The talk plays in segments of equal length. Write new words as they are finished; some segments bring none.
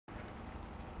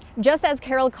Just as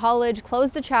Carroll College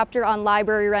closed a chapter on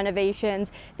library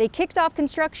renovations, they kicked off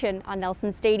construction on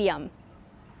Nelson Stadium.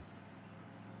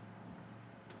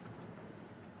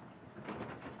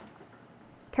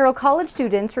 Carroll College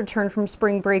students returned from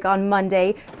spring break on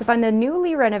Monday to find the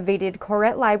newly renovated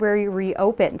Corrette Library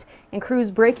reopened and crews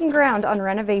breaking ground on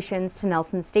renovations to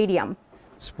Nelson Stadium.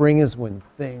 Spring is when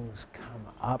things come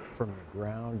up from the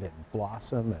ground and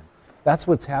blossom, and that's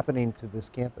what's happening to this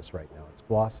campus right now. It's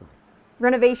blossoming.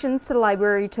 Renovations to the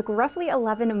library took roughly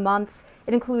 11 months.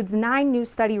 It includes 9 new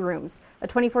study rooms, a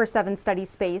 24/7 study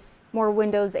space, more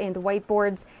windows and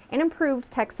whiteboards, and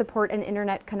improved tech support and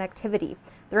internet connectivity.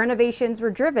 The renovations were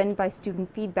driven by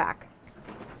student feedback.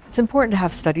 It's important to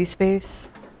have study space,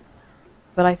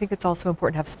 but I think it's also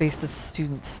important to have space that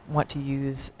students want to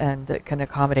use and that can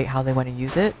accommodate how they want to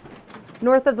use it.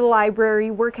 North of the library,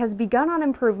 work has begun on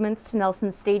improvements to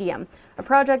Nelson Stadium, a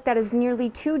project that is nearly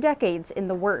 2 decades in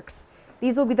the works.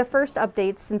 These will be the first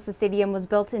updates since the stadium was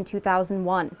built in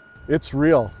 2001. It's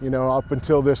real, up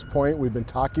until this point we've been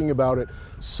talking about it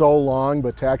so long,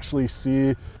 but to actually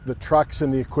see the trucks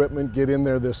and the equipment get in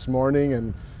there this morning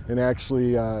and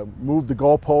actually move the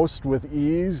goalpost with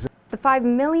ease. The $5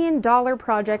 million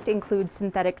project includes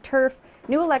synthetic turf,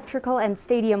 new electrical and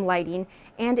stadium lighting,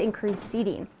 and increased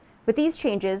seating. With these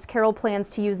changes, Carroll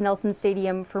plans to use Nelson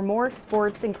Stadium for more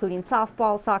sports, including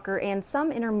softball, soccer, and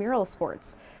some intramural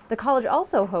sports. The college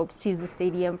also hopes to use the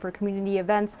stadium for community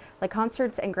events like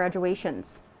concerts and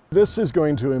graduations. This is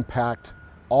going to impact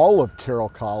all of Carroll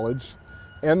College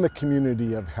and the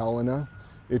community of Helena.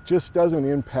 It just doesn't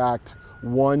impact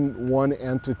one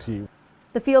entity.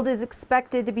 The field is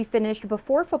expected to be finished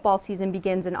before football season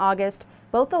begins in August.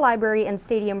 Both the library and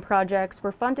stadium projects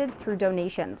were funded through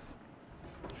donations.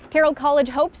 Carroll College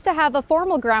hopes to have a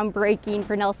formal groundbreaking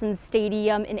for Nelson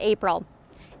Stadium in April.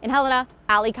 In Helena,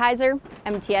 Allie Kaiser,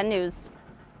 MTN News.